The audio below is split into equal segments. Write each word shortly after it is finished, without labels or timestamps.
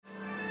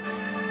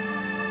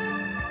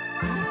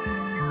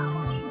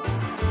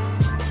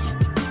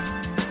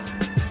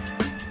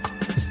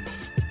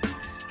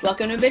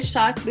Welcome to Bitch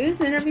Talk,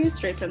 booze and interviews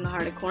straight from the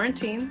heart of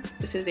quarantine.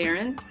 This is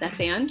Erin. That's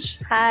Ange.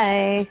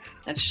 Hi.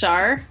 That's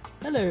Shar.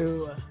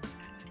 Hello.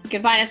 You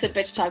can find us at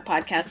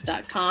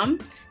bitchtalkpodcast.com. You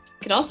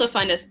can also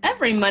find us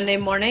every Monday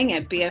morning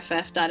at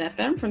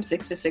bff.fm from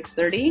 6 to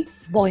 6:30.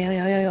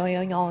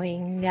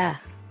 Yeah.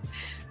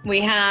 We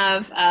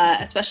have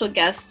a special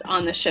guest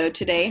on the show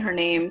today. Her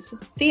name's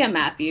Thea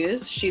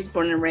Matthews. She's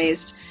born and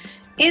raised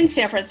in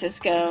San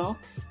Francisco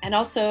and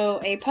also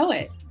a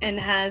poet and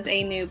has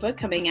a new book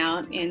coming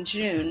out in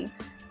June.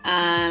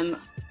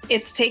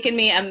 It's taken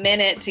me a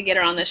minute to get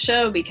her on the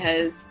show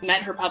because I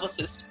met her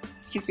publicist,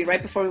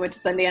 right before we went to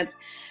Sundance.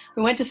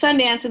 We went to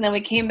Sundance and then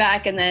we came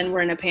back and then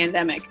we're in a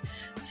pandemic.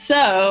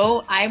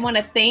 So I want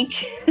to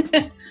thank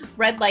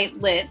Red Light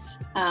Lit,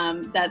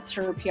 that's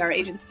her PR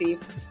agency,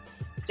 for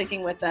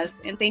sticking with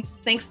us. And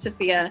thanks to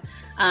Thea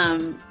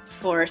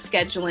for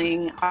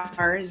scheduling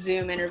our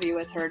Zoom interview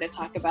with her to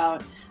talk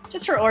about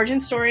just her origin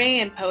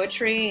story and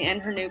poetry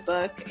and her new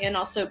book and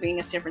also being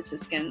a San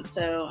Franciscan.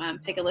 So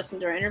take a listen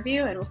to our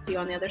interview and we'll see you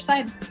on the other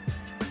side.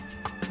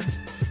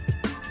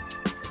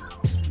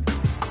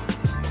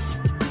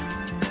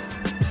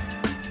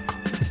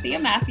 Thea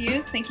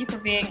Matthews, thank you for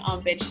being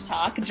on Bitch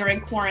Talk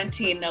during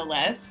quarantine, no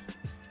less.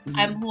 Mm-hmm.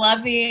 I'm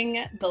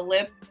loving the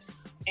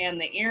lips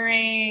and the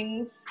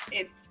earrings.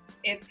 It's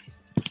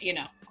you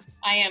know,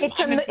 I'm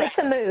It's a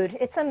mood.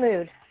 It's a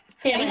mood.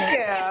 Thank you.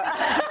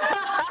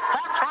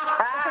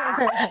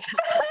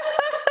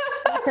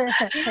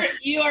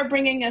 You are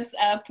bringing us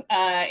up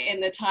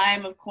in the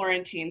time of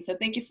quarantine. So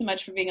thank you so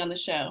much for being on the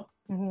show.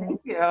 Mm-hmm.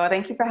 Thank you.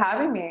 Thank you for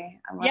having me.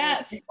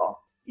 Yes.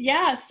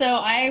 Yeah, so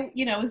I,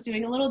 was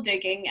doing a little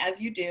digging,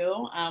 as you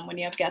do when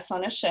you have guests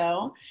on a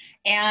show,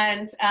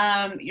 and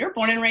you're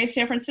born and raised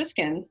San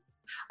Franciscan.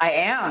 I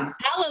am.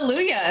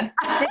 Hallelujah.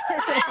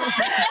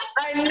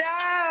 I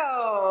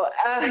know.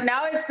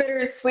 Now it's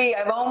bittersweet.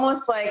 I'm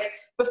almost like,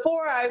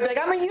 before I'd be like,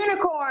 I'm a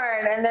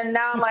unicorn, and then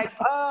now I'm like,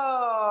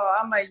 oh,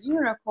 I'm a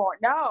unicorn.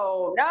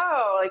 No,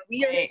 like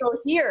we are still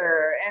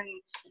here, and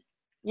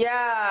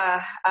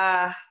yeah,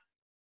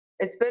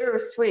 it's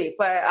bittersweet,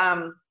 but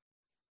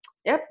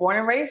yeah, born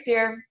and raised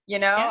here,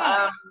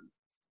 I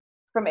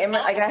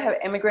have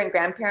immigrant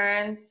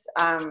grandparents.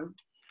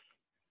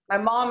 My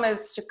mom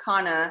is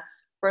Chicana,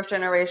 first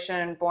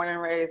generation, born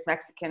and raised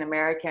Mexican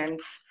American.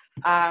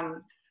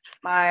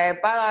 My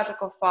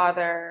biological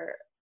father,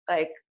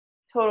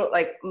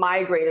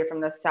 migrated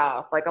from the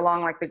South,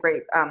 along the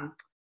Great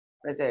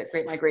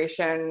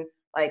Migration,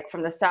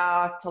 from the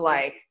South to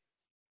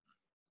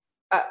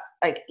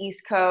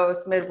East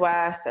Coast,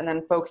 Midwest, and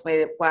then folks made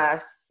it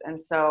West.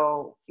 And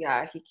so,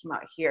 yeah, he came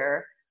out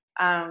here.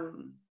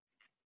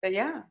 But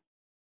yeah.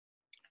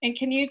 And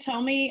can you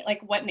tell me,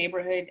 what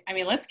neighborhood? I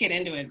mean, let's get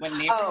into it. What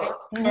neighborhood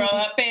grow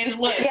up in?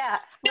 Look, yeah.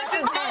 This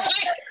is my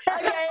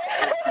okay.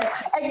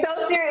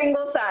 Excelsior,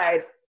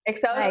 Ingleside.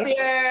 Excelsior,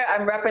 nice.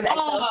 I'm repping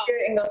Excelsior,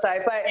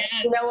 Ingleside. But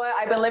yes. You know what?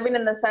 I've been living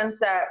in the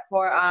Sunset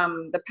for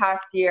the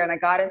past year, and I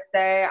gotta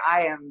say,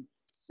 I am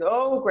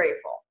so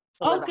grateful.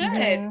 Oh, good.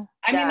 Mm-hmm.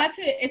 I mean,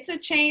 it's a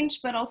change,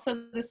 but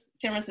also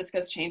San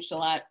Francisco's changed a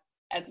lot,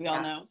 as we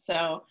all know.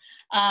 So,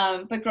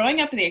 but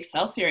growing up in the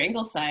Excelsior,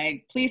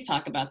 Ingleside, please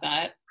talk about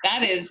that.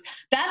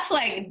 That's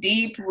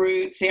deep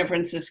root San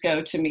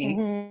Francisco to me.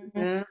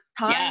 Mm-hmm.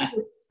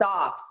 Time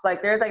stops.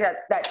 There's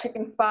that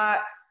chicken spot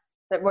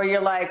where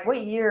you're like,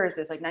 what year is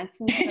this?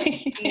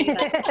 1970,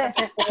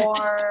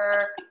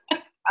 1974.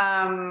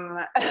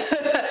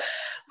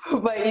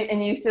 But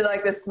you see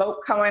the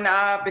smoke coming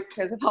up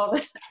because of all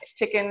the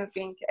chickens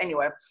being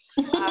anyway.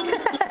 A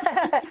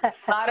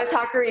lot of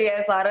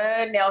taquerias, a lot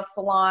of nail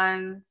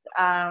salons,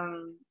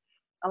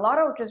 a lot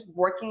of just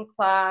working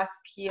class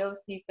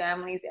POC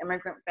families,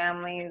 immigrant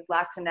families,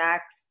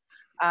 Latinx,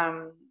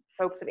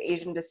 folks of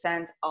Asian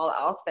descent, all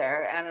out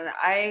there. And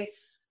I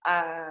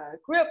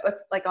grew up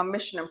on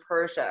Mission in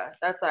Persia.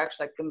 That's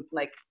actually the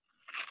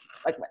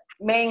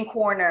main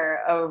corner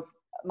of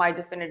my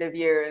definitive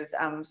years,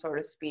 so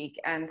to speak.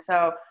 And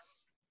so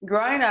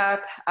growing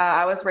up,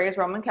 I was raised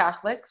Roman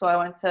Catholic. So I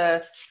went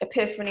to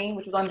Epiphany,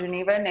 which was on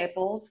Geneva,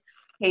 Naples,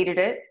 hated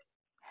it.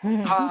 You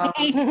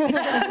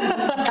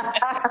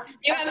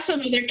have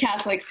some other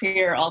Catholics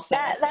here also.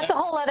 That's a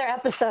whole other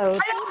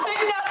episode.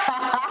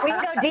 We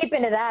can go deep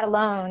into that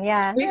alone.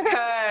 Yeah. We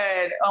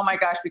could. Oh my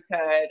gosh, we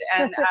could.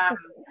 And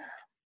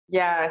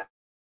yeah.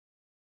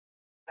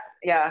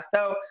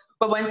 So,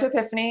 but went to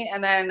Epiphany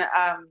and then,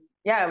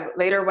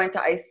 later went to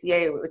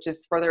ICA, which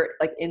is further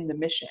in the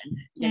Mission,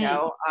 you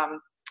know.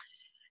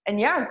 And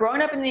yeah,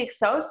 growing up in the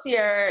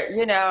Excelsior,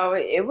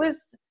 it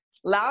was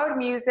loud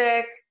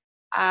music,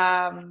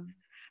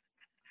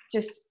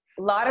 just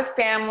a lot of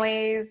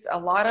families, a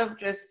lot of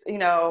just,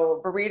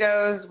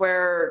 burritos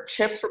where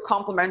chips were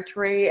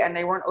complimentary and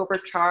they weren't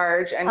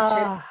overcharged and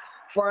chips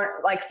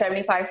weren't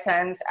 75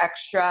 cents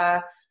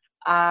extra.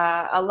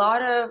 A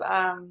lot of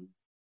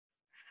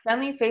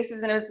friendly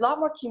faces, and it was a lot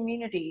more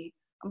community.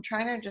 I'm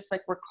trying to just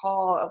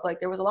recall of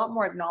there was a lot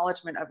more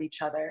acknowledgement of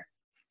each other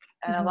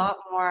and a lot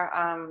more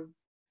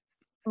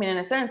I mean, in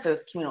a sense, it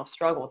was communal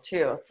struggle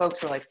too.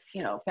 Folks were like,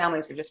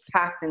 families were just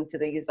packed into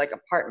these like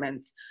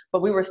apartments,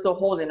 but we were still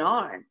holding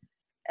on,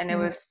 and it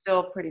was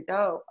still pretty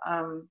dope.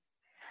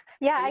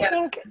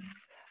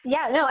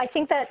 I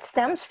think that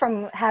stems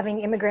from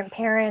having immigrant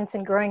parents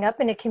and growing up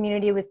in a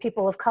community with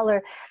people of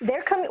color.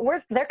 They're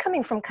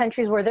coming from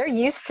countries where they're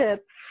used to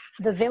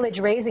the village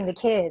raising the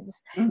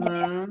kids, and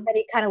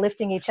everybody kind of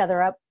lifting each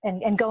other up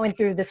and going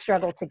through the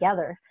struggle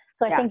together.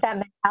 So I think that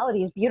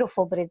mentality is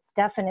beautiful, but it's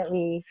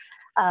definitely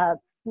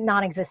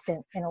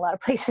non-existent in a lot of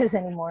places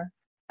anymore.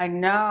 I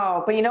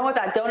know, but you know what?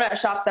 That donut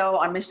shop though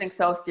on Mission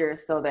Excelsior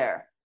is still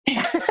there. You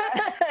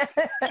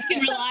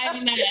can rely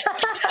on that.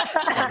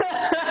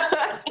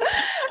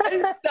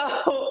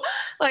 So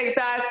like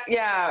that's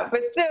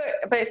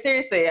but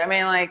seriously, I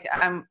mean, like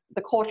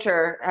the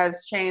culture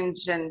has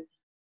changed, and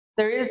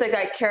there is like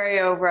that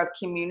carryover of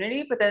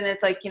community, but then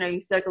it's like, you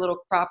see like a little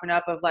cropping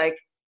up of like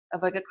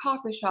a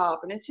coffee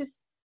shop, and it's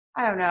just,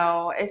 I don't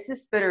know, it's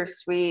just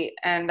bittersweet.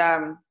 And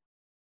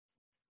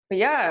but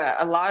yeah,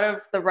 a lot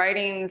of the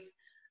writings,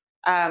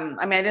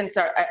 I mean,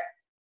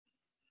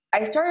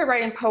 I started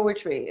writing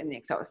poetry in the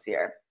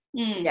Excelsior.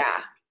 Yeah.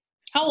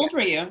 How old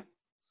were you?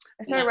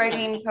 I started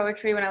writing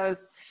poetry when I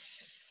was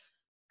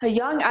a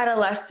young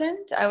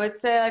adolescent. I would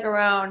say like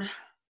around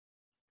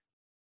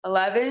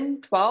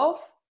 11, 12.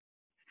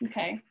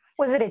 Okay.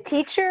 Was it a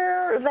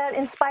teacher that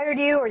inspired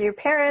you, or your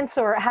parents,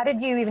 or how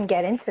did you even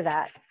get into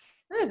that?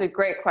 That is a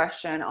great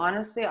question.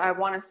 Honestly, I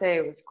want to say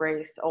it was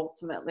Grace,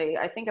 ultimately.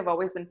 I think I've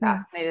always been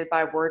fascinated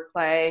by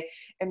wordplay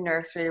and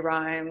nursery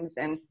rhymes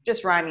and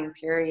just rhyming,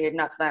 period.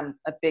 Not that I'm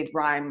a big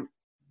rhyme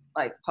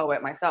like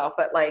poet myself,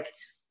 but like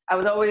I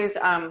was always,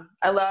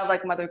 I love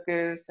like Mother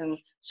Goose and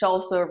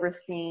Shel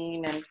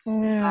Silverstein and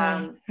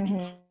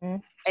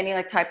any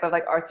like type of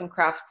like arts and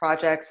crafts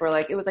projects where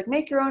like it was like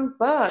make your own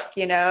book,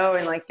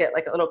 and like get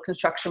like a little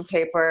construction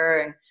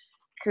paper and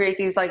create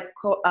these like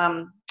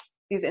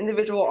these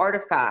individual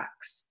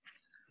artifacts.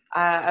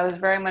 I was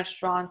very much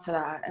drawn to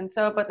that. And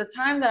so, but the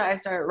time that I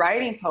started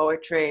writing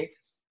poetry,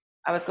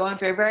 I was going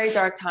through a very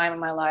dark time in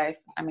my life.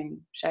 I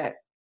mean, shit,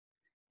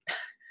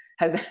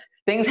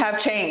 things have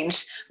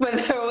changed, but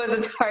there was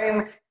a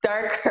time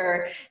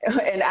darker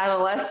in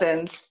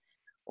adolescence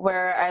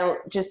where I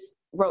just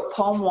wrote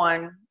poem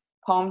 1,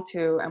 poem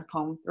 2, and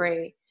poem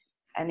 3.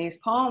 And these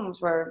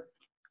poems were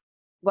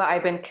what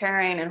I've been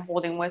carrying and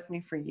holding with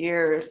me for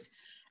years.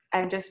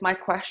 And just my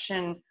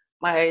question,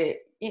 my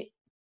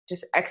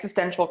just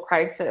existential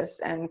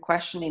crisis and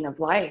questioning of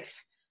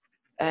life,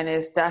 and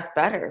is death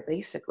better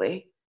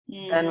basically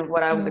than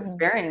what I was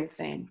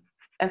experiencing.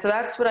 And so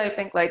that's what I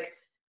think, like,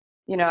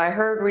 I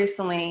heard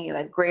recently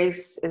that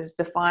grace is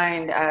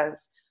defined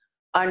as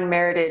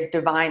unmerited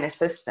divine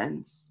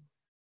assistance,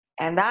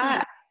 and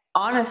that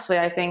honestly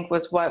I think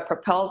was what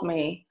propelled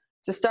me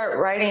to start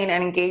writing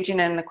and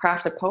engaging in the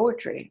craft of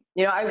poetry.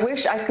 I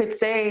wish I could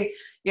say,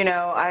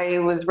 I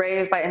was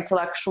raised by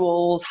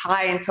intellectuals,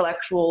 high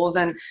intellectuals,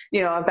 and,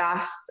 a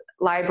vast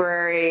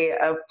library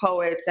of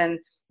poets and,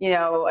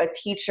 a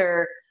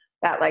teacher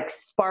that like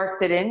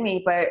sparked it in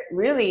me. But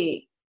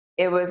really,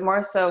 it was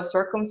more so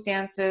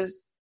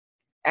circumstances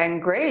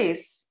and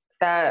grace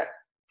that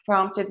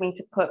prompted me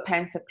to put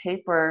pen to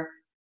paper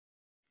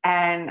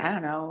and, I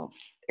don't know,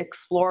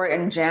 explore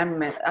and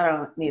gem it. I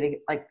don't need to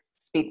like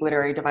speak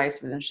literary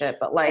devices and shit,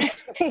 but like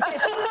to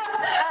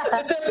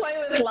play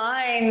with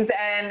lines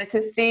and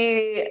to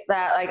see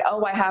that like,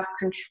 oh, I have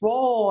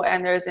control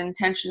and there's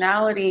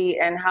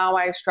intentionality and how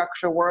I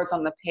structure words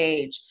on the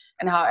page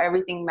and how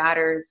everything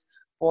matters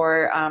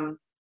for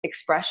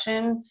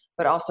expression,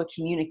 but also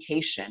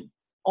communication.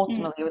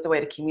 Ultimately, it was a way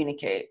to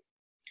communicate.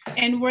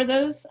 And were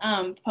those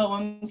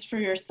poems for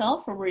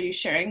yourself, or were you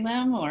sharing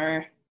them,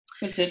 or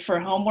was it for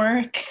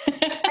homework?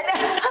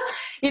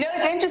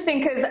 It's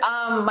interesting because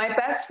my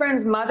best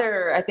friend's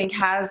mother, I think,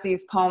 has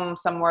these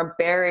poems somewhere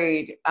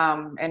buried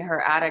in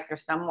her attic or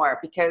somewhere,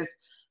 because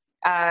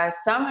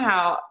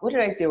somehow, what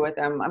did I do with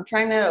them? I'm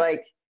trying to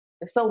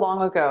it's so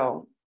long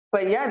ago,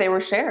 but yeah, they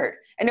were shared,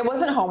 and it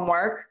wasn't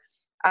homework.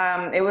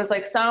 It was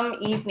like some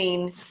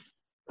evening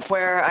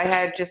where I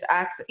had just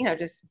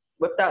just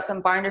whipped out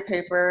some binder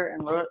paper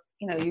and wrote,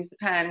 used the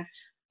pen.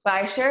 But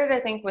I shared it, I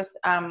think, with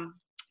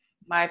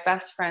my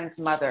best friend's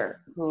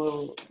mother,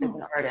 who is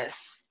an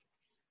artist.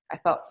 I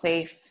felt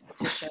safe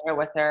to share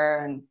with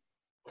her, and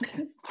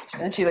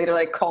then she later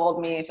called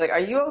me and she's like,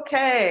 "Are you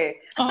okay?"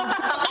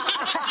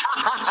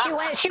 She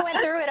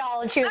went through it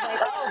all, and she was like,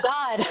 "Oh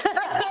God."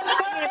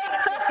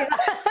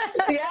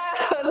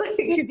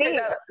 She took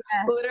that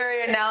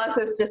literary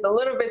analysis just a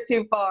little bit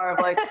too far. Of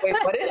wait,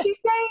 what did she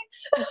say?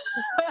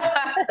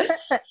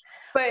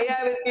 But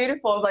yeah, it was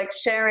beautiful,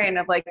 sharing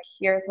of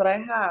here's what I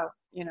have,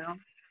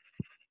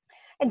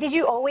 And did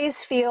you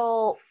always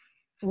feel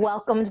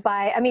welcomed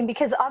by,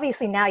 because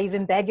obviously now you've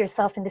embedded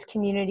yourself in this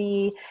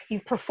community,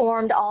 you've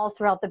performed all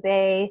throughout the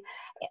Bay,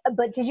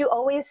 but did you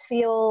always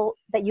feel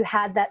that you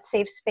had that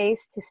safe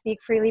space to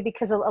speak freely?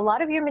 Because a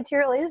lot of your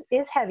material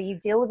is heavy. You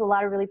deal with a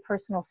lot of really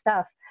personal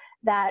stuff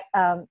that,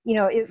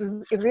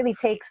 it really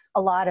takes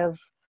a lot of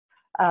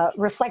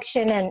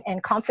reflection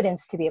and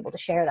confidence to be able to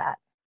share that.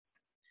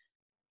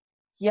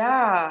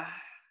 Yeah.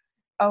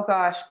 Oh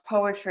gosh,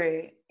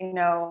 poetry, you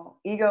know,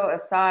 ego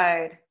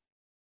aside,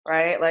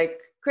 right? Like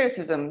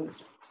criticism,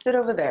 sit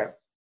over there.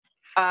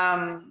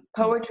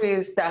 Poetry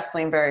is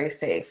definitely very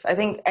safe. I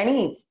think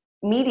any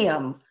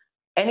medium,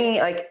 any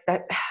like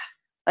that,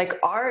 like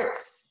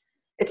arts,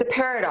 it's a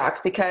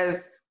paradox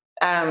because,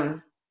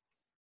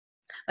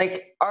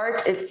 like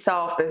art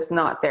itself is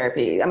not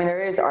therapy. I mean,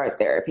 there is art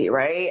therapy,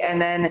 right?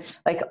 And then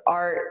like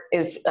art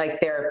is like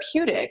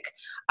therapeutic.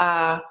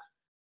 But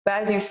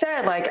as you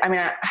said, like, I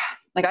mean,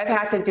 like I've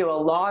had to do a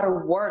lot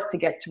of work to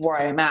get to where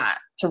I'm at,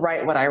 to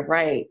write what I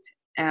write,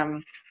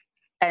 and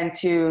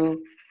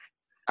to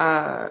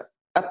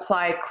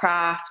apply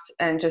craft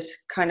and just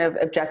kind of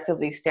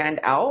objectively stand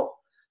out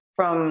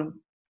from,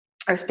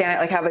 or stand,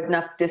 like have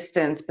enough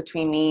distance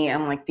between me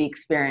and like the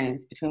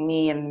experience, between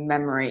me and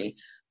memory,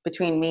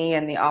 between me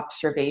and the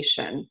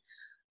observation.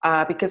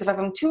 Because if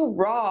I'm too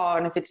raw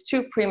and if it's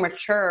too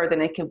premature,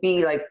 then it can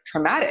be like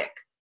traumatic,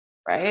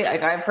 right?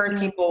 Like I've heard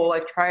people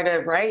like try to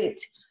write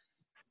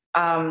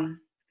on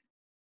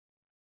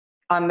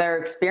their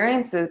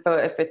experiences,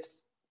 but if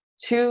it's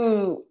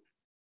too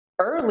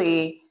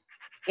early,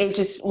 it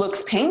just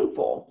looks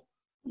painful,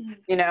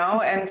 you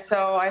know? And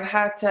so I've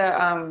had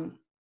to,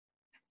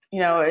 you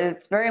know,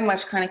 it's very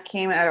much kind of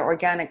came at an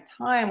organic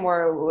time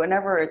where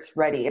whenever it's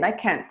ready, and I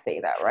can't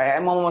say that, right?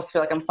 I'm almost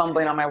feel like I'm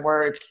fumbling on my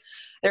words.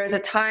 There's a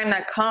time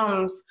that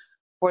comes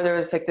where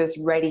there's like this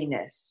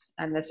readiness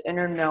and this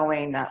inner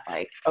knowing that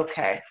like,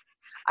 okay,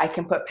 I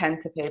can put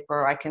pen to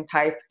paper, I can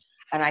type,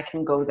 and I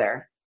can go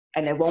there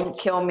and it won't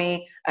kill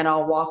me and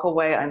I'll walk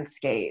away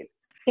unscathed.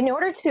 In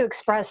order to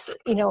express,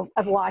 you know,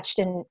 I've watched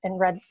and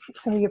read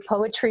some of your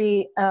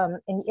poetry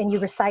and you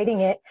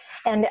reciting it.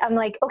 And I'm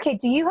like, okay,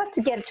 do you have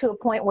to get to a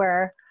point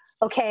where,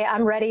 okay,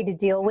 I'm ready to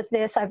deal with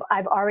this.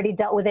 I've already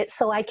dealt with it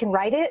so I can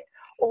write it?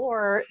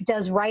 Or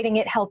does writing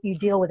it help you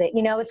deal with it?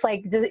 You know, it's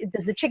like, does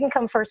the chicken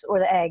come first or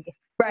the egg?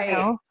 Right, you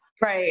know?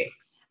 right.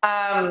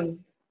 And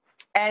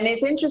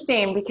it's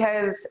interesting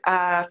because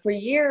for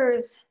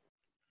years,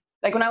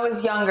 like when I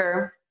was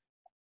younger,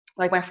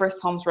 like my first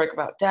poems were like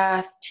about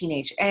death,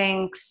 teenage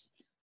angst,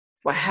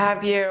 what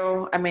have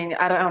you. I mean,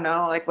 I don't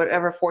know, like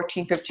whatever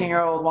 14,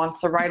 15-year-old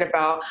wants to write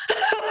about,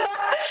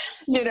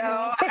 you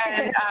know?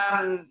 And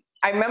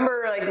I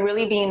remember like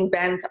really being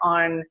bent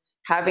on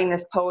having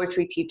this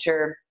poetry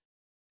teacher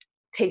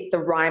take the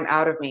rhyme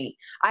out of me.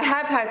 I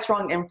have had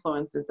strong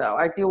influences though.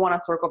 I do want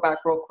to circle back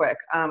real quick.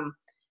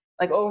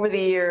 Like over the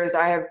years,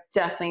 I have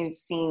definitely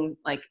seen,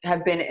 like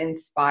have been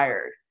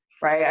inspired,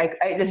 right?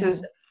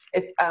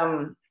 It's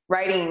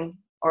writing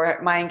or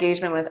my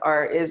engagement with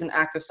art is an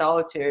act of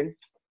solitude.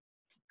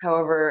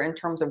 However, in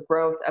terms of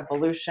growth,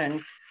 evolution,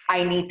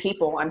 I need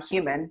people. I'm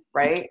human,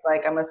 right?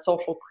 Like I'm a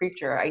social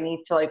creature. I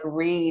need to like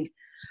read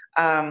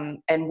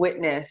and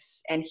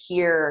witness and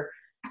hear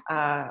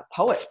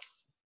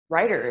poets,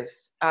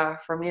 writers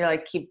for me to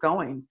like keep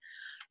going.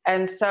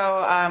 And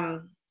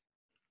so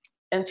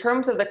in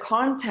terms of the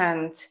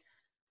content,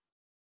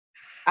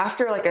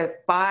 after like a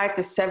 5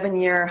 to 7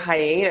 year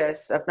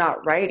hiatus of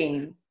not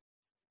writing,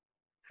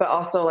 but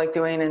also like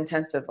doing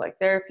intensive like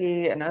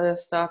therapy and other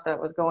stuff that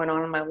was going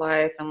on in my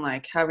life and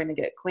like having to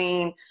get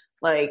clean,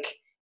 like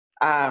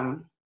I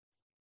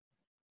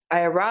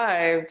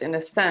arrived in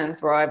a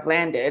sense where I've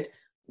landed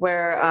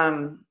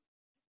where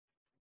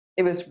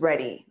it was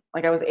ready.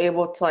 Like I was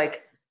able to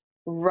like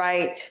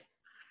write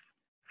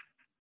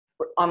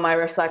on my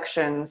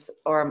reflections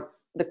or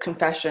the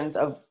confessions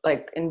of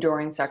like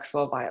enduring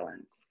sexual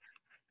violence.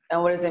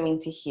 And what does it mean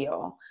to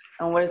heal?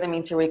 And what does it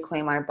mean to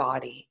reclaim my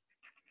body?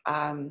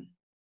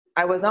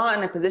 I was not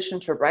in a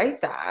position to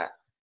write that,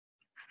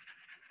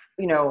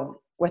 you know,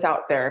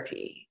 without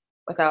therapy,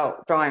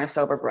 without drawing a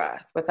sober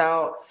breath,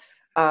 without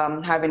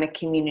having a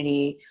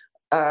community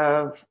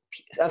of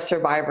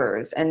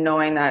survivors and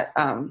knowing that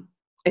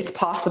it's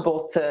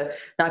possible to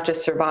not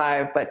just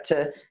survive, but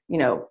to, you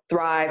know,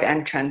 thrive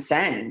and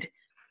transcend.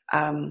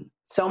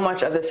 So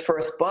much of this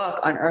first book,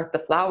 Unearth the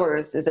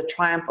Flowers, is a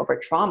triumph over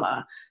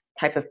trauma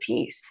type of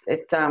piece.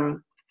 It's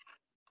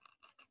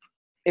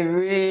it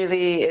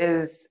really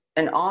is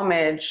an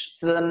homage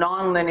to the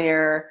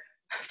nonlinear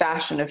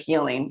fashion of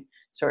healing,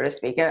 so to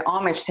speak, an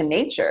homage to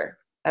nature,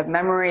 of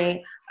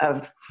memory,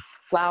 of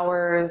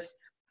flowers,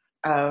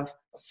 of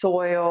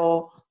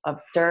soil, of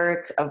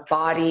dirt, of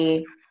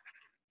body.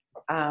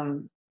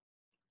 And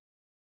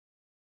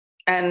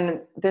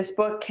this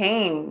book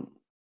came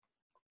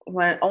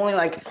when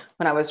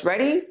I was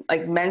ready,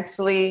 like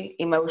mentally,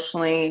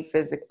 emotionally,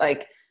 physically,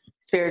 like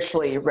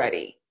spiritually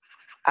ready.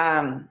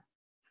 And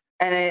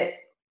it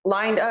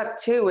lined up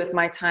too with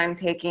my time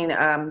taking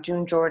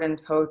June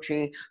Jordan's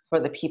Poetry for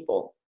the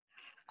People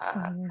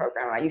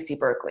program at UC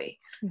Berkeley.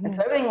 And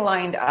so everything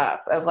lined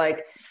up of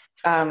like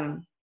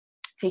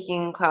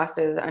taking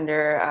classes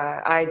under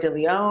Aya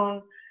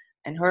DeLeon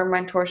and her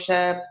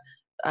mentorship,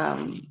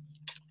 and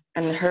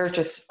her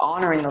just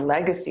honoring the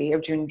legacy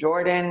of June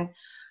Jordan,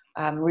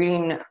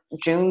 reading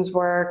June's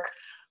work.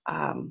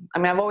 I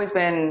mean, I've always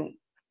been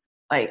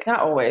like, not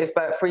always,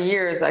 but for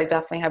years, I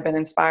definitely have been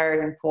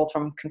inspired and pulled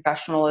from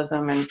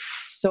confessionalism and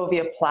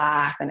Sylvia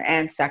Plath and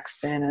Anne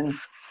Sexton and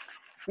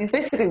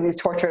these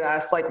tortured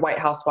ass like white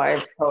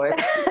housewife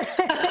poets.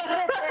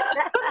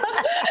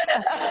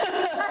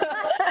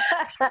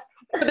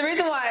 But the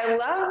reason why I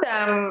love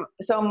them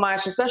so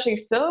much, especially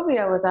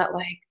Sylvia, was that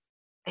like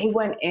they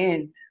went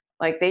in,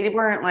 like they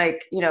weren't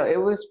like, you know, it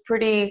was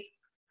pretty,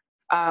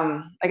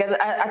 like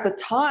at the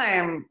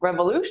time,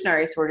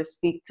 revolutionary, so to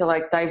speak, to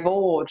like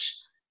divulge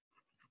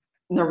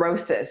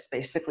neurosis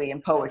basically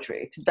in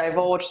poetry, to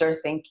divulge their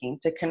thinking,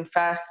 to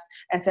confess,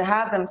 and to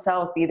have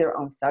themselves be their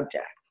own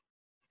subject.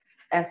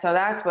 And so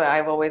that's what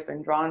I've always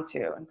been drawn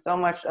to. And so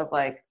much of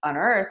like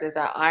Unearth is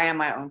that I am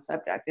my own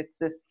subject. It's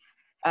this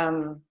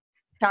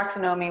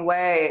taxonomy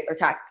way, or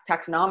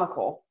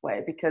taxonomical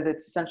way, because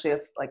it's essentially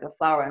like a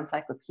flower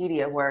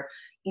encyclopedia where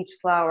each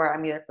flower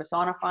I'm either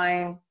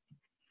personifying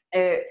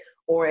it,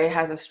 or it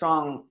has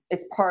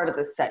it's part of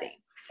the setting.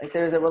 Like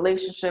there's a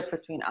relationship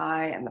between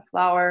I and the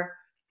flower.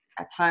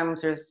 At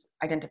times there's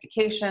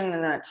identification,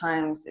 and then at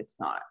times there's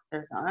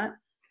not.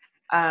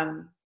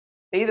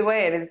 But either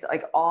way, it is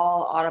like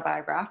all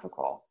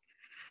autobiographical.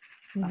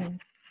 Mm-hmm.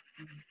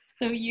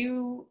 So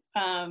you,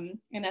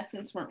 in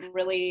essence, weren't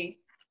really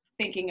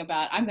thinking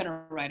about, I'm going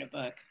to write a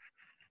book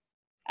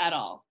at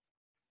all.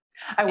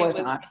 I was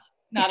not.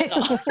 Not at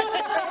all.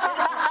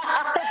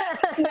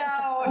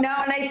 No. And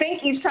I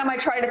think each time I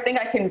try to think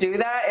I can do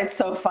that, it's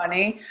so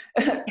funny.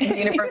 The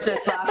universe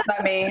just laughs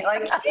at me.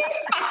 Like,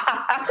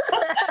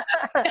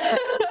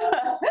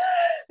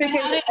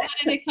 because how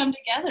did it come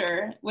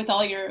together with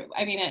all your,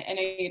 I mean, I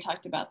know you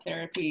talked about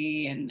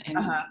therapy and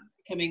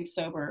becoming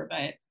sober,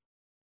 but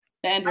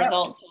the end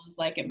result sounds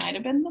like it might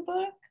have been the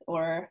book,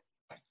 or?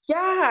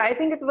 Yeah, I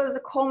think it was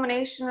a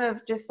culmination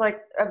of just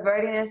like a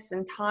readiness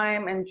in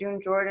time and June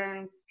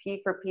Jordan's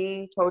P for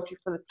P, Poetry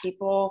for the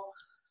People.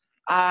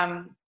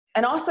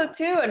 And also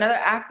too, another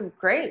act of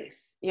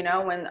grace, you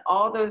know, when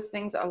all those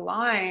things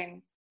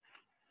align.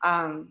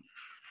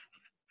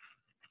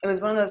 It was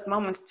one of those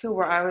moments too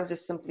where I was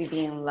just simply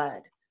being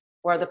led,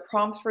 where the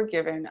prompts were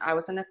given. I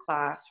was in a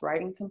class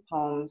writing some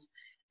poems,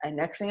 and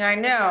next thing I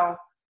know,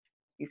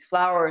 these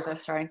flowers are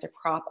starting to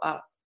crop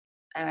up.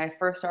 And I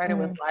first started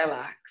with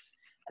lilacs,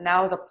 and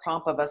that was a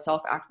prompt of a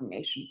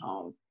self-affirmation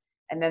poem.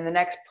 And then the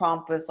next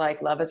prompt was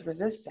like love is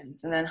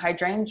resistance, and then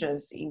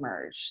hydrangeas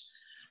emerged.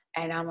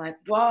 And I'm like,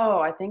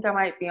 whoa, I think I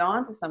might be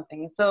onto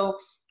something. And so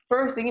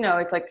first, you know,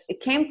 it's like it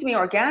came to me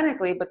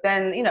organically, but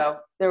then, you know,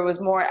 there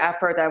was more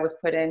effort that was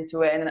put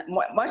into it, and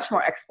much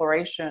more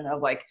exploration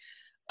of like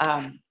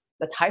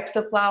the types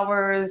of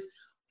flowers,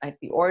 like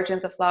the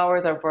origins of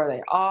flowers, of where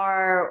they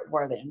are,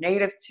 where they're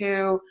native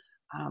to,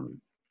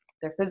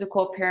 their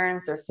physical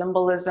appearance, their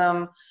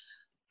symbolism.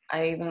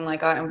 I even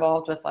like got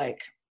involved with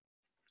like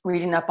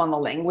reading up on the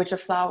language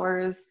of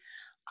flowers.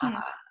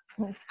 I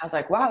was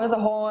like, wow, there's a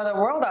whole other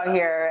world out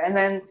here. And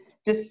then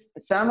just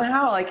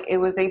somehow like it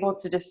was able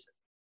to just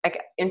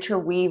like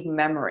interweave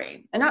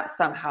memory, and not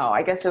somehow,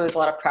 I guess it was a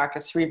lot of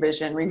practice,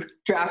 revision,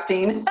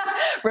 redrafting,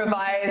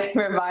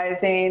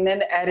 revising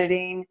and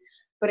editing,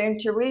 but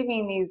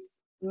interweaving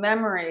these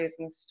memories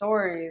and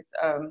stories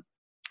of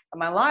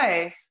my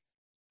life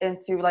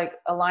into like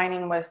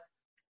aligning with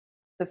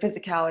the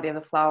physicality of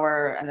the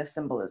flower and the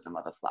symbolism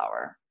of the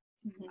flower.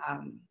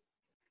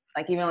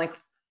 Like even like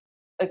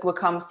what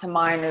comes to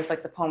mind is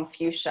like the poem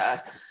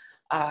Fuchsia,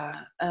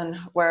 and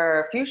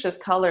where fuchsia's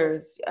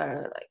colors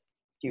like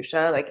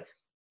fuchsia, like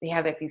they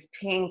have like these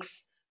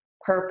pinks,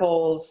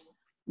 purples,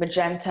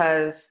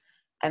 magentas,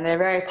 and they're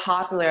very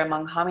popular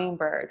among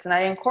hummingbirds. And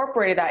I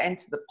incorporated that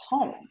into the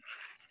poem.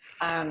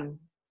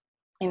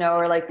 You know,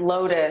 or like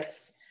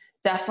lotus,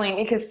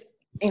 definitely, because,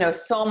 you know,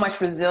 so much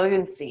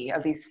resiliency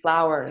of these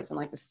flowers, and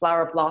like this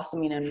flower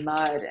blossoming in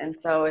mud. And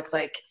so it's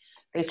like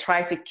they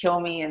tried to kill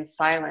me in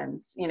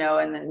silence, you know,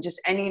 and then just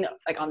ending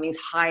like on these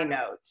high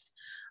notes.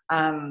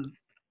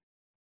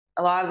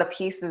 A lot of the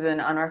pieces in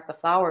Unearth the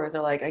Flowers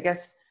are like, I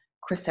guess,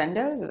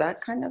 crescendos. Is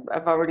that kind of,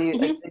 I've already,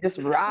 like, they just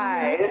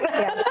rise.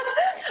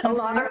 A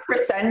lot of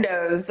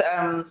crescendos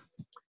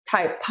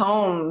type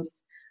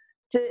poems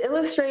to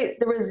illustrate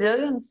the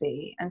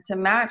resiliency and to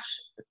match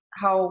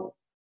how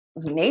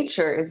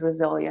nature is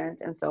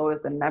resilient, and so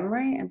is the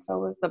memory, and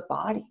so is the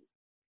body,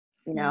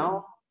 you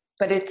know?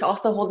 But it's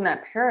also holding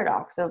that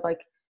paradox of like,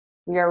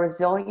 we are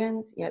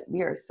resilient, yet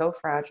we are so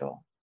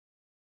fragile,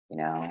 you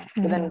know?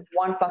 Within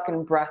one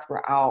fucking breath,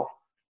 we're out.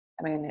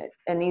 I mean,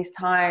 in these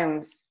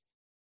times,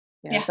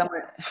 you know,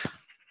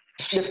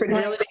 the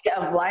fragility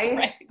of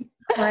life.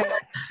 Right.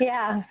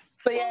 Yeah.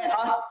 But yeah,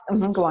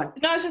 go on.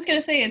 No, I was just going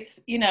to say, it's,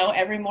 you know,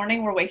 every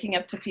morning we're waking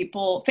up to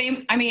people,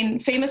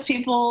 famous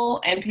people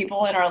and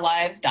people in our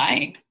lives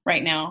dying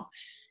right now.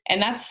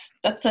 And that's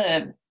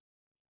I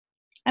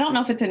don't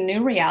know if it's a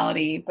new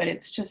reality, but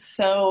it's just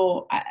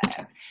so,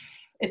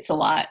 it's a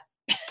lot.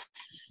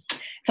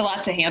 It's a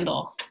lot to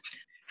handle.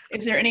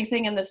 Is there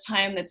anything in this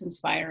time that's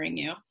inspiring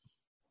you?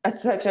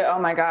 That's oh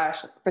my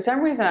gosh. For some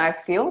reason, I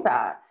feel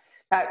that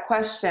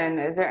question,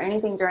 is there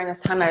anything during this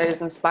time that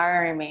is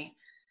inspiring me?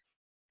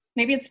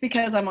 Maybe it's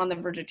because I'm on the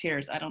verge of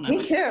tears. I don't know. Me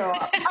too.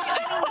 Yeah,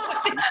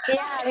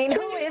 I mean,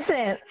 who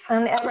isn't?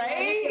 On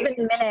Right? every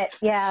given minute.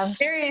 Yeah.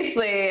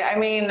 Seriously, I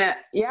mean,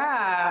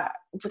 yeah,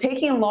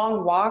 taking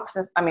long walks,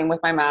 with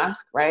my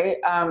mask, right?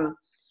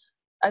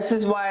 This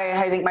is why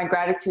I think my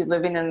gratitude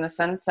living in the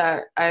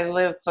sunset, I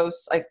live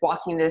close, like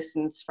walking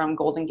distance from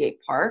Golden Gate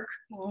Park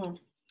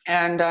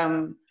and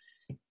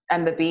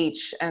the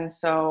beach. And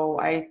so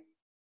I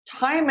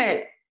time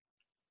it.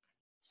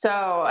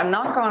 So a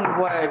knock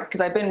on wood, because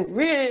I've been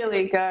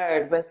really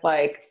good with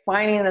like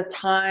finding the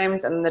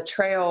times and the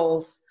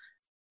trails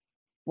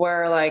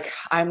where like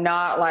I'm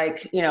not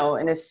like,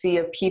 in a sea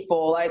of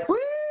people like, woo,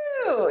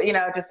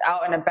 just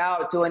out and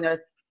about doing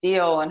their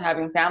deal and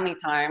having family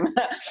time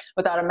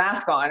without a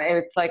mask on.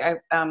 It's like, I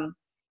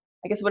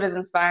guess what is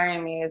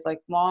inspiring me is like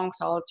long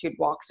solitude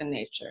walks in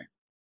nature.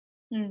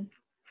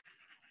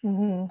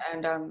 Mm-hmm.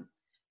 And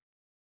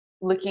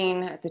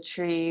looking at the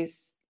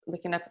trees,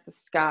 looking up at the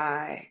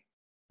sky,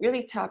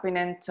 really tapping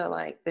into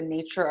like the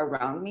nature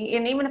around me.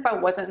 And even if I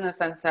wasn't in the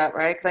sunset,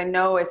 right? Because I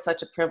know it's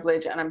such a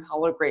privilege and I'm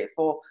hella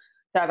grateful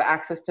to have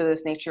access to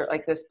this nature,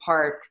 like this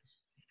park.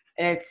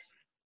 And it's,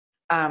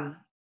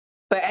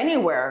 but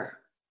anywhere,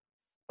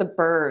 the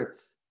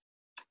birds,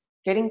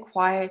 getting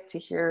quiet to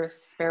hear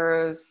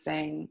sparrows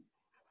sing,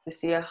 to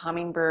see a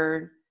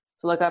hummingbird,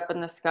 to look up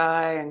in the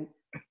sky and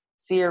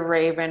see a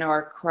raven or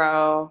a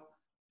crow,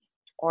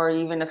 or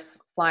even a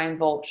flying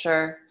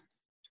vulture.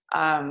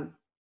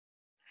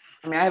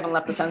 I haven't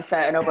left the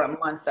sunset in over a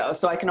month though,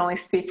 so I can only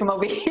speak from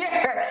over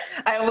here.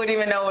 I wouldn't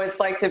even know what it's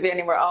like to be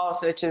anywhere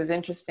else, which is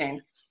interesting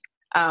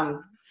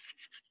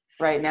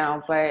right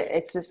now. But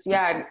it's just,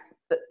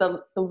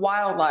 the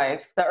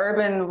wildlife, the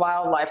urban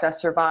wildlife that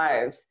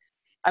survives.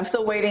 I'm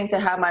still waiting to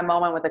have my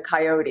moment with a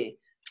coyote.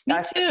 Me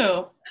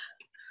too.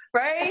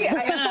 Right?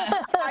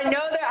 I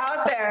know they're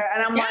out there,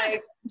 and I'm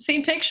like,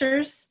 seen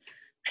pictures.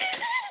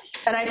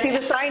 And I see the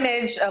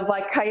signage of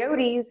like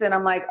coyotes, and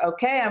I'm like,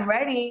 okay, I'm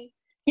ready.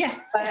 Yeah.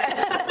 But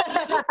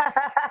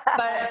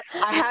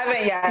I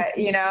haven't yet,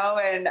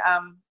 and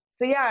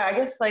so yeah, I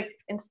guess like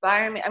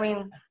inspire me. I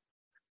mean,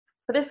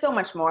 but there's so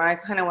much more. I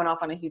kind of went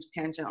off on a huge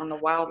tangent on the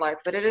wildlife,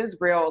 but it is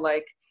real,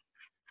 like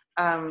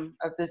of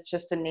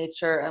just the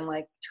nature and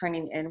like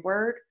turning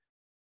inward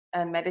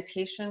and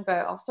meditation,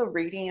 but also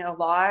reading a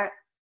lot,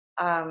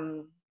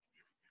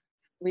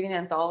 reading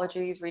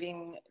anthologies,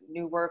 reading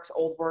new works,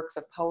 old works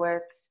of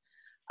poets,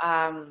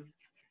 having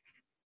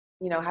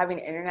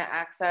internet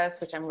access,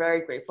 which I'm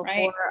very grateful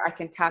for. I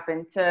can tap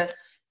into,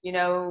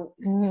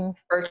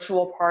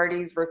 virtual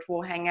parties,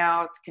 virtual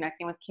hangouts,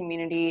 connecting with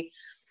community.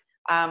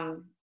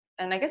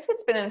 And I guess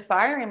what's been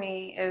inspiring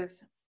me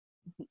is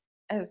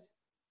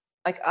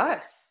like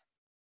us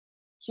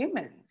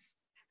humans,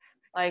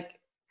 like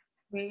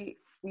we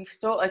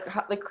still like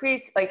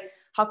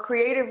how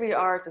creative we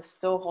are to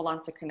still hold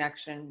on to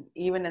connection,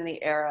 even in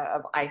the era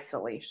of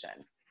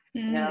isolation,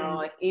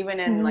 like even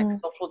in like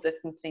social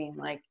distancing,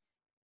 like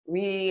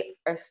we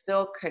are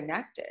still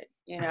connected,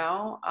 in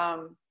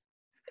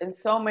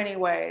so many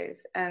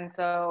ways. And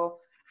so,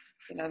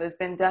 there's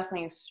been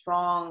definitely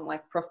strong,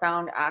 like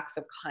profound acts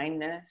of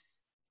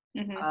kindness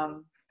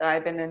that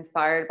I've been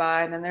inspired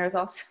by. And then there's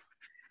also,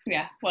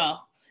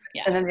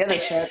 and then the other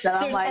shit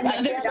that I'm like, no,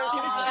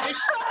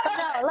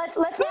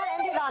 let's not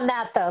end it on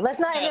that though.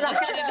 Let's not end it on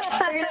that.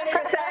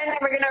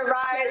 We're gonna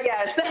ride.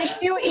 Yes,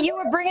 you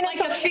were bringing like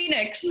a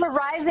phoenix. You were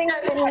rising,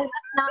 and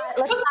let's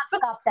not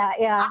stop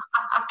that. Yeah.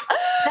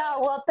 No,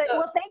 well,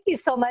 thank you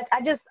so much. I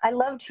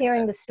loved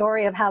hearing the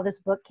story of how this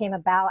book came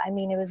about. I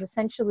mean, it was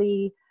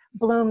essentially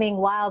blooming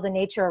while the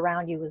nature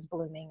around you was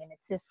blooming, and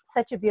it's just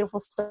such a beautiful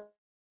story.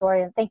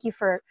 And thank you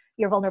for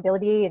your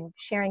vulnerability and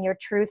sharing your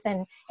truth.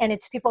 And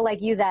it's people like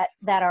you that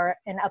are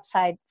an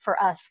upside for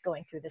us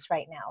going through this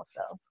right now.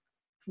 So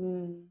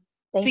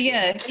thank you.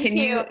 Thea, can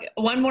you,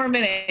 one more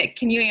minute,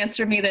 can you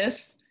answer me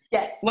this?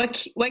 Yes. What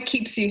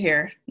keeps you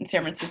here in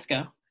San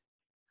Francisco?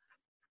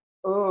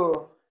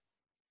 Oh,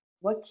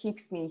 what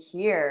keeps me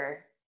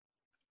here?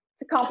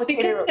 It's a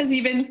complicated. Just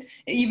because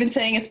you've been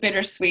saying it's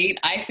bittersweet.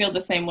 I feel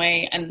the same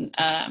way, and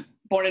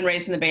born and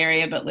raised in the Bay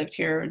Area, but lived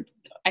here,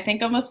 I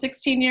think, almost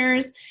 16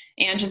 years.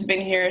 Angela's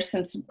been here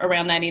since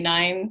around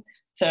 99.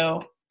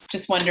 So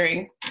just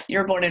wondering,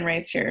 you're born and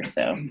raised here.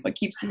 So what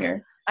keeps you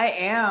here? I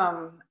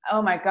am.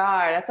 Oh my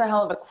God, that's a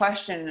hell of a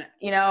question.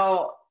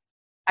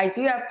 I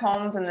do have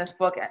poems in this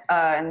book,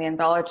 in the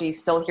anthology,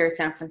 Still Here,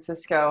 San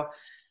Francisco.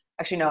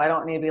 Actually, no, I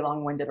don't need to be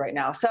long-winded right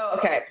now. So,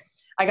 okay,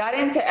 I got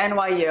into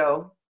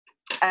NYU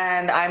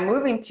and I'm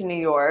moving to New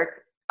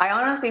York. I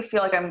honestly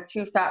feel like I'm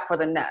too fat for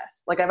the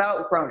nest. Like I've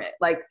outgrown it.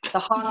 Like the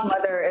hawk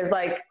mother is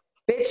like,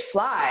 bitch,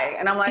 fly.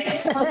 And I'm like,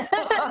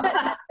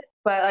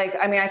 but like,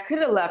 I mean, I could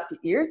have left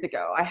years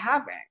ago. I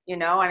haven't,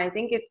 and I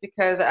think it's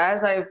because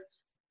as I've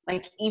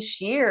like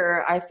each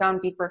year, I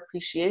found deeper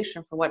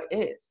appreciation for what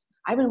is.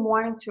 I've been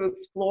wanting to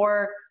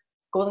explore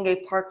Golden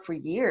Gate Park for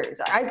years.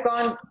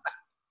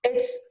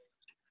 It's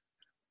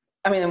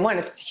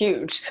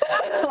huge.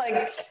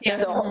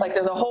 There's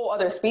a whole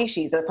other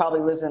species that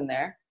probably lives in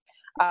there.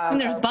 And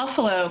there's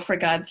buffalo, for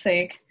God's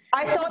sake.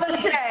 I saw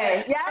this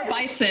today. Or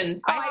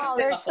bison. Oh,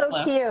 they're so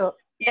cute.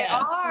 They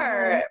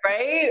are,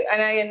 right?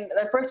 And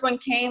the first one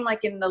came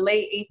like in the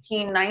late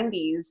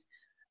 1890s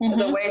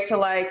as a way to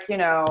like, you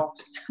know,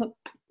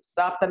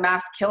 stop the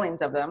mass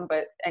killings of them.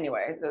 But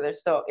anyway, so they're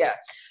still,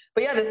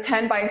 But yeah, there's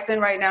 10 bison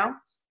right now.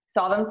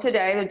 Saw them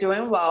today. They're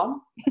doing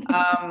well.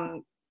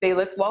 They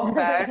look well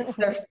fed.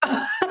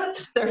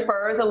 Their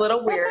fur is a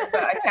little weird,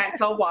 but I can't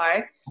tell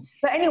why.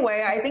 But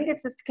anyway, I think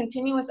it's this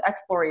continuous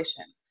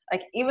exploration.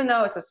 Like, even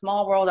though it's a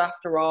small world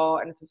after all,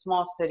 and it's a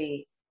small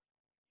city,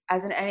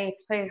 as in any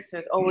place,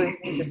 there's always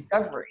new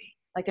discovery.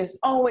 Like, there's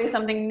always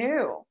something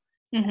new.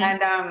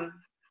 And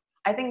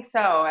I think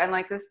so. And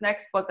like this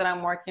next book that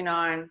I'm working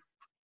on,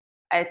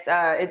 it's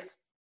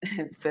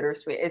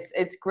bittersweet.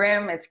 It's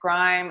grim, it's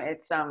grime,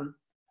 it's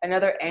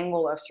another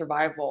angle of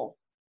survival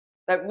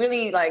that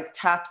really like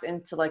taps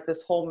into like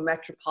this whole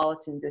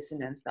metropolitan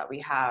dissonance that we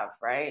have,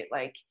 right?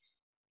 Like,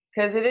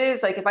 because it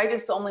is like, if I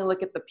just only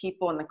look at the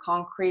people and the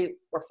concrete,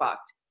 we're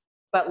fucked.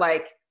 But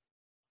like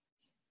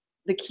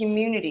the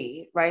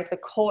community, right? The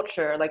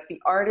culture, like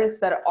the artists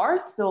that are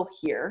still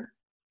here,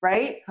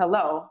 right?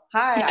 Hello,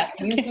 hi,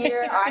 you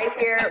here, I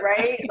here,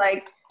 right?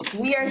 Like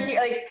we are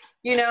here, like,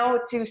 you know,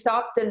 to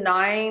stop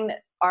denying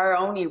our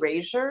own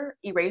erasure,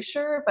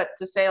 but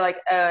to say like,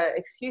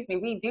 excuse me,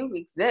 we do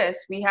exist.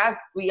 We are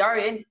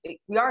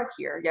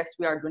here. Yes,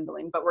 we are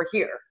dwindling, but we're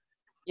here,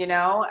 you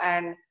know,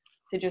 and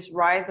to just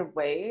ride the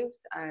waves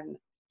and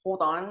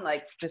hold on,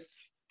 like just,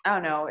 I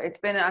don't know. It's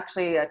been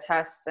actually a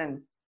test,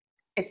 and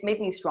it's made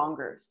me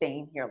stronger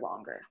staying here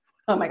longer.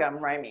 Oh my God, I'm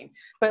rhyming.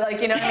 But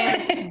like, you know what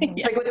I mean?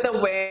 Like with the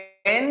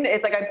wind,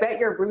 it's like, I bet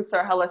your roots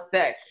are hella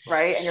thick,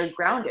 right? And you're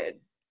grounded.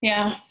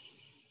 Yeah.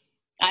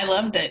 I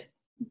loved it.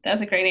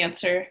 That's a great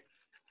answer.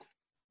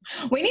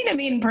 We need to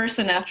meet in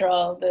person after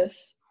all of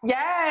this.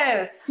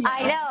 Yes.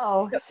 I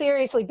know.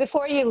 Seriously,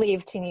 before you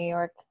leave to New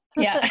York.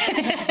 Yeah.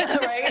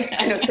 Right?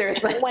 I know,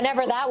 seriously.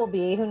 Whenever that will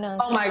be, who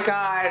knows? Oh my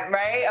God,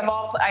 right?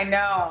 I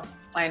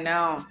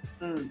know.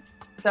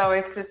 So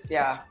it's just,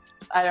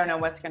 I don't know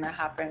what's going to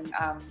happen.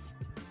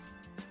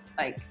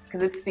 Like,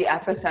 because it's the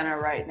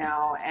epicenter right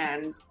now.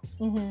 And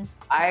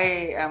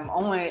I am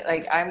only,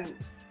 like, I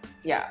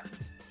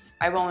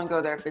won't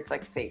go there if it's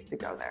like safe to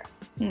go there.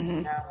 You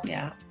know?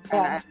 Yeah.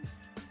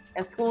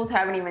 And schools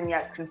haven't even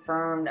yet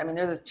confirmed. I mean,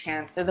 there's a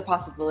chance, there's a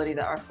possibility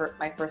that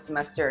my first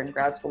semester in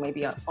grad school may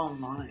be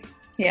online.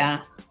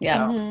 Yeah.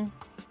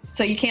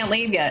 So you can't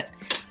leave yet.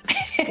 So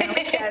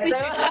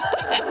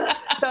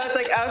it's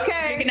like,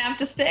 okay, you're gonna have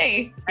to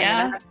stay.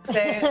 A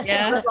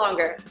little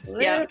longer.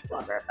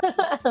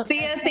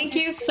 Thea, thank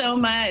you so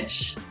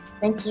much.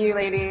 Thank you,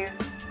 ladies.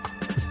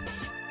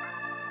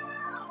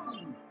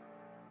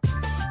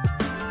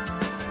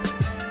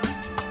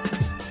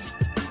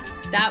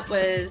 That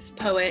was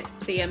poet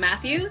Thea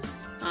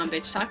Matthews on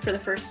Bitch Talk for the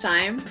first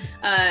time,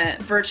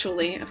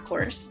 virtually, of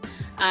course.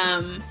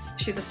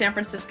 She's a San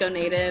Francisco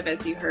native,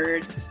 as you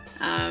heard.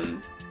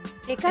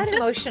 It got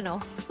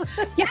emotional.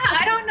 Yeah,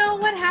 I don't know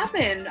what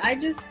happened. I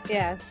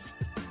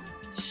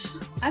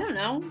don't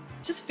know.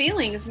 Just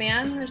feelings,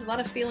 man. There's a lot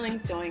of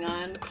feelings going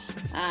on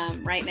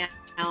right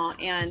now.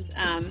 And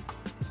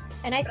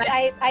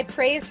I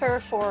praise her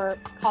for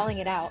calling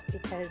it out,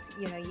 because,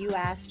 you know, you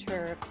asked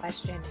her a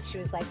question and she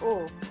was like,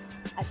 oh,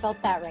 I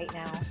felt that right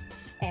now.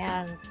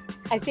 And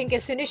I think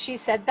as soon as she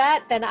said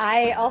that, then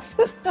I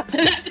also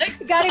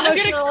got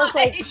emotional. I was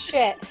like,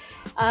 shit.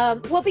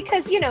 Well,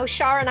 because, you know,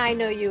 Shar and I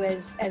know you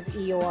as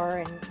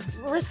Eeyore,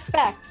 and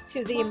respect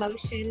to the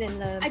emotion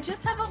and the... I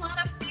just have a lot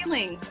of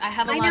feelings. I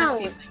have a lot of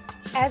feelings.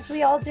 As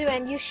we all do,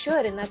 and you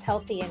should, and that's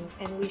healthy,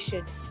 and we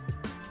should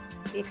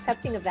be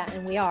accepting of that,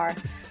 and we are.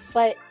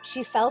 But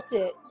she felt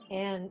it,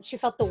 and she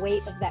felt the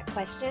weight of that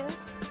question,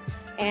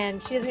 and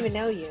she doesn't even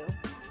know you.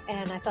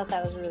 And I thought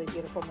that was a really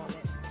beautiful moment.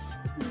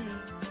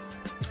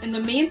 In the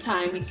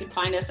meantime, you can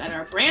find us at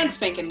our brand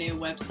spanking new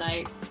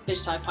website,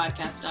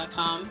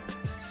 bitchtalkpodcast.com.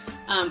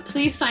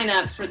 Please sign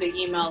up for the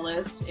email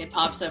list. It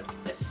pops up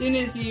as soon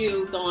as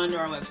you go onto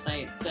our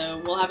website. So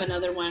we'll have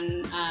another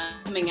one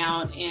coming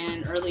out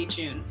in early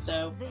June.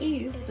 So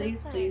please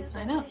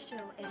sign up.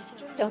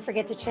 Don't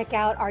forget to check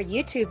out our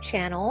YouTube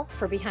channel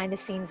for behind the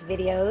scenes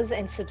videos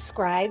and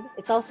subscribe.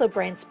 It's also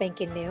brand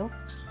spanking new.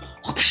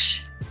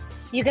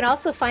 You can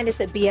also find us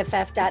at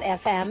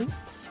BFF.FM.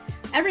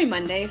 Every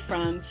Monday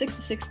from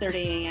 6 to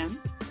 6:30 a.m.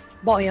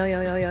 Boing.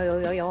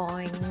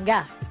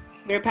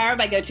 We're powered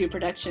by GoTo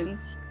Productions.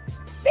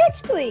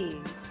 Bitch, please.